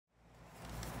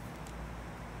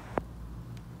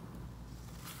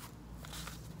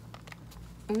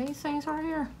these things right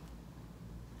here.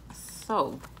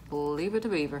 So, leave it to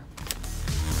Beaver.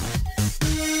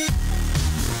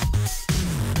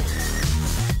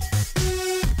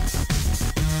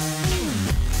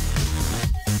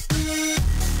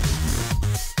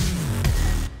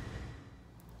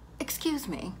 Excuse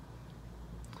me.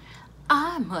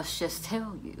 I must just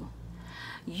tell you,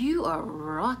 you are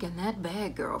rocking that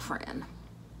bag, girlfriend.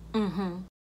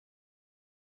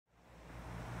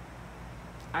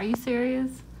 Are you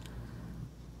serious?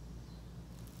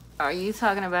 Are you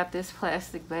talking about this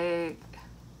plastic bag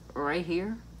right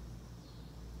here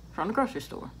from the grocery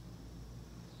store?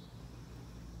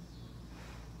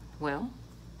 Well,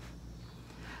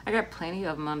 I got plenty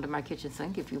of them under my kitchen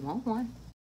sink if you want one.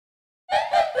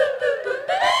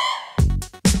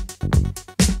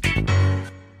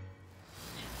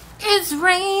 It's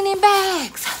raining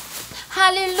bags.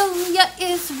 Hallelujah,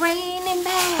 it's raining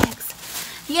bags.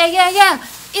 Yeah, yeah, yeah.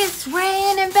 It's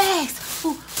raining bags.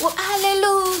 Ooh, well,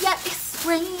 hallelujah, it's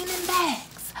raining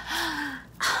bags.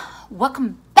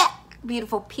 Welcome back,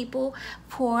 beautiful people,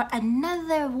 for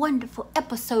another wonderful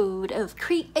episode of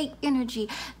Create Energy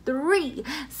 3.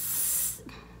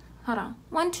 Hold on.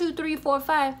 1, 2, 3, 4,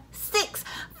 5, 6,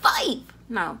 5.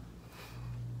 No.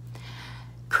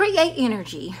 Create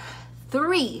Energy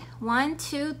 3. 1,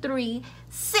 2, 3,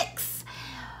 6,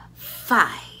 5.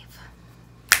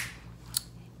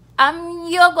 I'm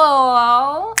your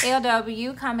girl,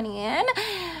 LW, coming in.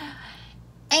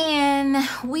 And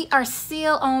we are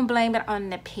still on Blame It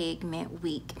on the Pigment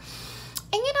Week.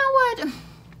 And you know what?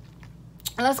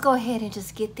 Let's go ahead and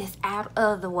just get this out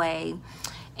of the way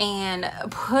and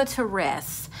put to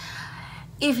rest,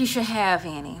 if you should have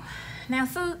any. Now,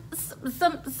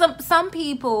 some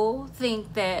people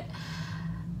think that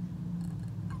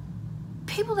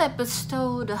people that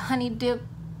bestow the honey dip,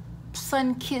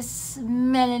 sun-kissed,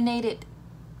 melanated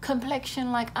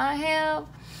complexion like I have,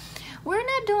 we're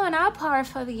not doing our part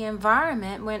for the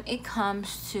environment when it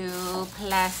comes to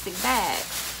plastic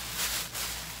bags.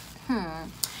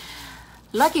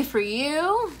 Lucky for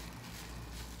you,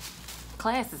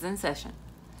 class is in session.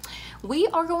 We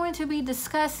are going to be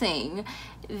discussing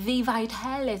the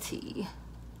vitality,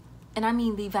 and I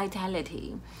mean the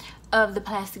vitality, of the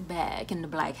plastic bag in the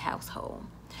Black household.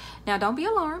 Now, don't be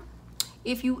alarmed.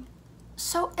 If you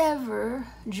so ever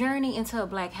journey into a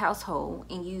Black household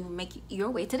and you make your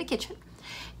way to the kitchen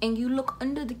and you look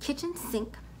under the kitchen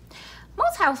sink,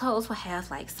 most households will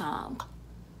have like some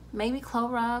maybe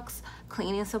Clorox,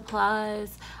 cleaning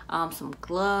supplies, some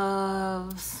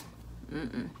gloves.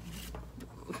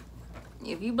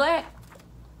 If you Black,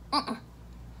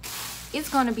 it's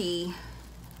gonna be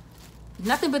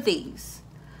nothing but these.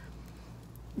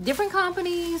 Different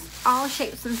companies, all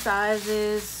shapes and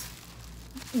sizes.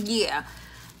 Yeah,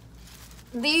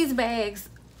 these bags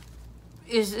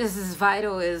is as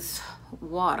vital as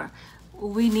water.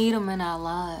 We need them in our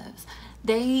lives.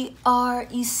 They are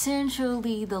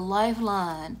essentially the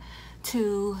lifeline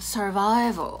to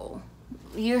survival.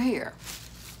 You're here.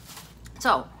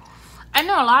 So, I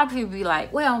know a lot of people be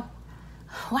like, well,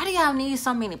 why do y'all need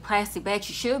so many plastic bags?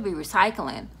 You should be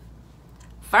recycling.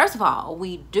 First of all,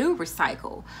 we do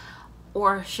recycle.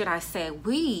 Or should I say,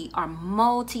 we are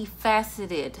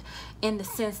multifaceted in the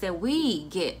sense that we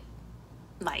get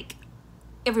like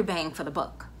every bang for the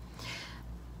buck.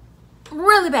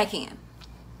 Really back in.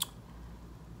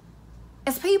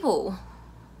 As people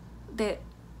that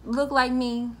look like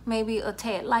me, maybe a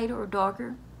tad lighter or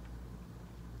darker,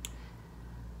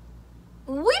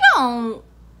 we don't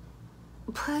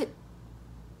put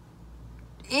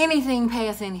anything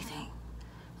past anything.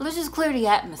 Let's just clear the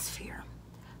atmosphere.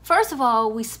 First of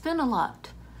all, we spend a lot,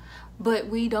 but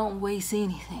we don't waste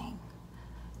anything.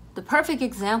 The perfect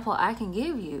example I can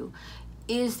give you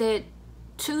is that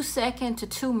 2-second to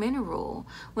 2-minute rule.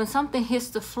 When something hits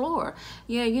the floor,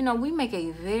 yeah, you know, we make a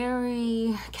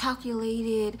very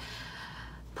calculated,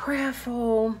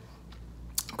 prayerful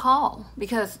call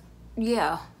because,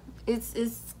 yeah,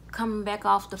 it's coming back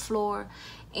off the floor,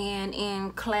 and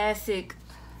in classic,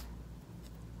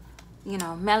 you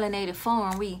know, melanated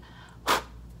form, we,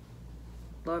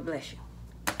 Lord bless you,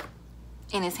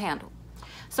 and it's handled.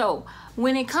 So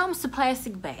when it comes to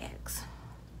plastic bags,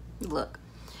 look,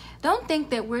 don't think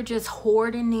that we're just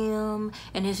hoarding them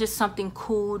and it's just something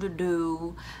cool to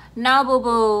do. No,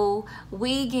 boo-boo,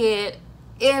 we get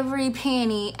every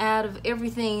penny out of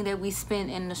everything that we spend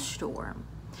in the store.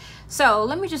 So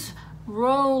let me just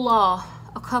roll off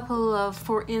a couple of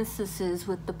for instances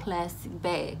with the plastic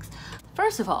bags.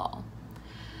 First of all,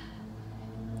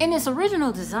 in its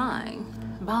original design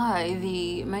by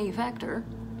the manufacturer,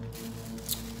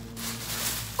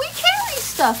 we carry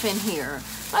stuff in here.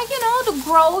 Like, you know, the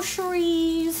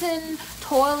groceries and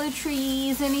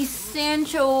toiletries and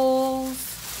essentials.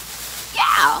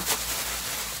 Yeah,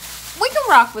 we can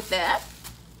rock with that.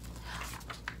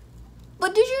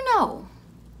 But did you know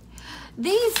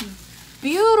these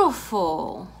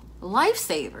beautiful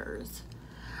lifesavers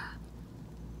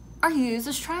are used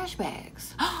as trash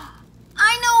bags?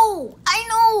 I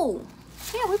know.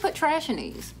 Yeah, we put trash in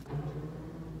these.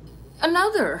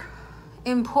 Another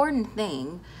important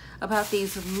thing about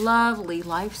these lovely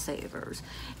lifesavers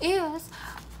is,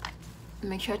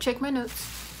 make sure I check my notes.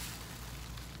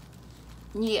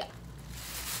 Yeah.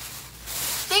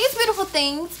 These beautiful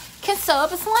things can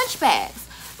serve as lunch bags.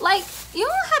 Like, you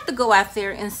don't have to go out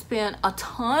there and spend a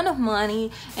ton of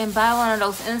money and buy one of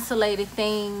those insulated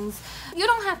things. You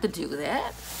don't have to do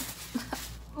that.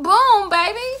 Boom,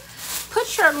 baby.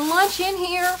 Put your lunch in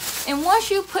here. And once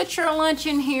you put your lunch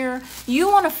in here, you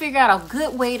want to figure out a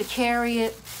good way to carry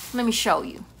it. Let me show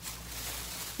you.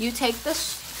 You take the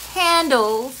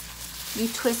handles, you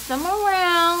twist them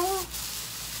around,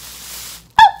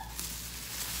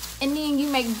 and then you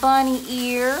make bunny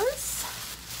ears,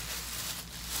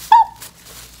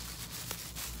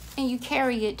 and you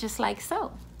carry it just like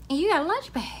so. And you got a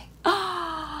lunch bag. Girl,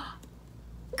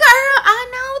 I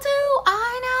know too.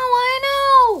 I know.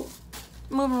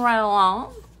 Moving right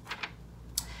along.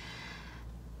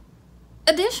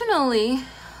 Additionally,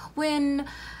 when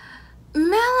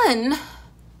melon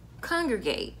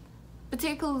congregate,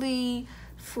 particularly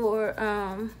for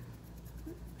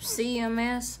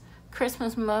CMS,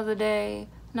 Christmas, Mother Day,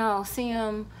 no,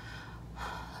 CM,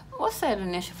 what's that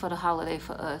initial for the holiday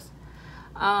for us?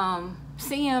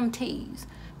 CMTs,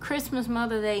 Christmas,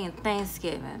 Mother Day, and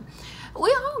Thanksgiving.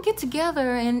 We all get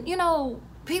together and, you know,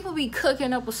 people be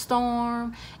cooking up a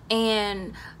storm,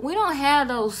 and we don't have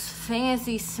those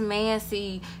fancy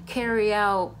smancy carry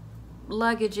out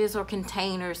luggages or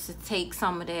containers to take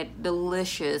some of that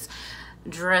delicious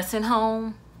dressing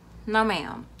home. No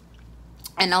ma'am,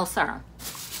 and no sir.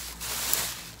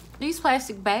 These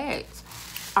plastic bags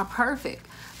are perfect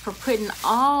for putting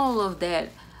all of that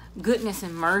goodness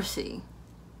and mercy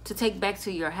to take back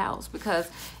to your house, because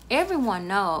everyone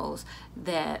knows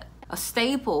that a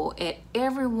staple at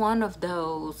every one of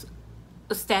those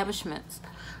establishments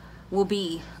will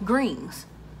be greens.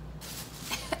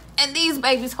 And these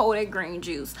babies hold that green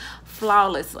juice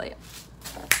flawlessly.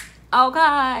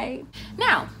 Okay.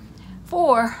 Now,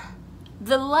 for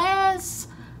the last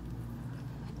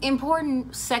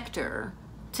important sector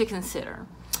to consider,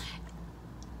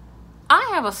 I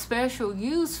have a special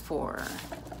use for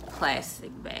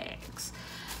plastic bags.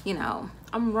 You know,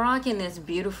 I'm rocking this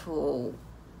beautiful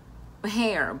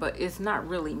hair, but it's not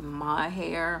really my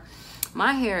hair.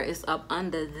 My hair is up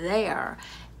under there.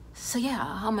 So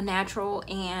yeah, I'm a natural,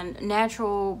 and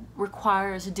natural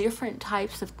requires different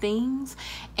types of things.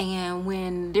 And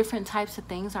when different types of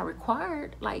things are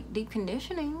required, like deep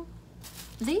conditioning,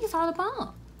 these are the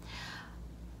bomb.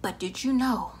 But did you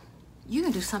know you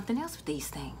can do something else with these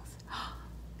things?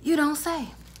 You don't say.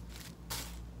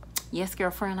 Yes,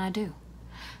 girlfriend, I do.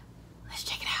 Let's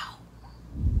check it out.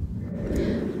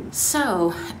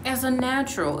 So, as a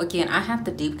natural, again, I have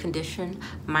to deep condition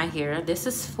my hair. This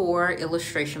is for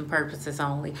illustration purposes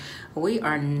only. We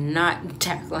are not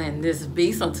tackling this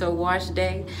beast until wash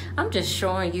day. I'm just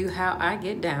showing you how I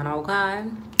get down, okay?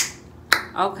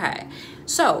 Okay,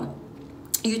 so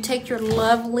you take your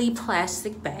lovely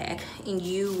plastic bag and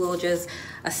you will just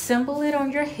assemble it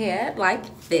on your head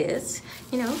like this.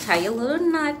 You know, tie your little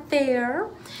knot there.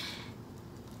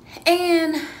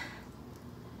 And,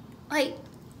 like,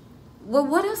 well,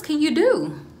 what else can you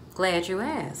do? Glad you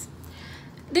asked.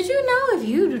 Did you know if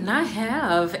you do not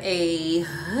have a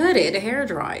hooded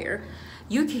hairdryer,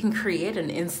 you can create an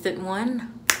instant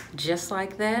one just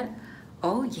like that?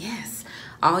 Oh yes.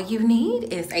 All you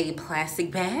need is a plastic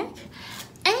bag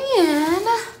and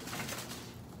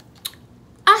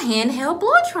a handheld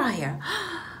blow dryer.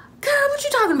 Girl, what you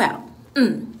talking about?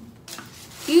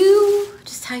 You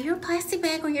just tie your plastic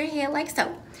bag on your head like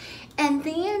so. And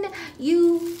then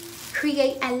you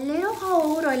create a little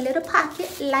hole or a little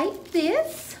pocket like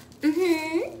this.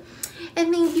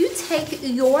 And then you take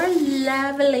your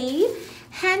lovely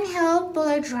handheld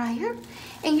blow dryer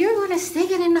and you're gonna stick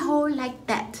it in the hole like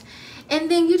that. And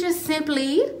then you just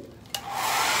simply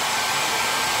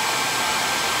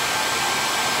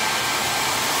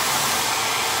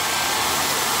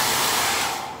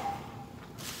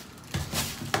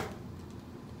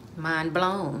mind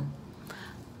blown.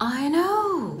 I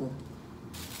know.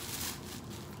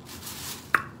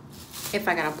 If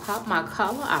I gotta pop my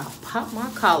collar, I'll pop my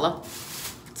collar.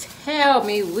 Tell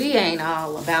me we ain't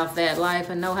all about that life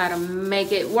and know how to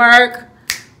make it work.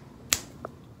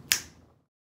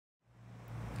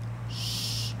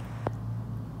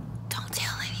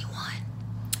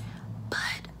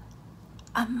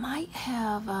 I might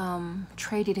have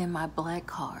traded in my black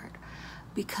card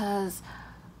because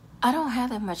I don't have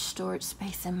that much storage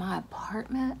space in my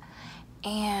apartment.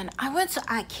 And I went to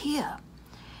IKEA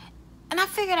and I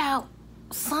figured out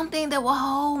something that will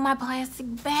hold my plastic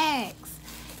bags.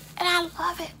 And I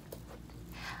love it.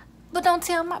 But don't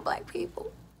tell my black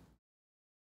people.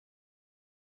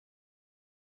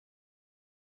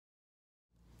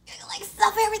 Like,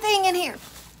 stuff everything in here.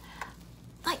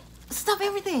 Like, stuff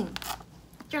everything.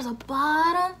 There's a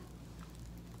bottom.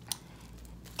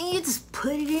 And you just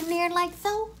put it in there like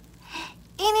so.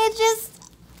 And it's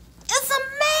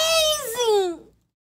amazing.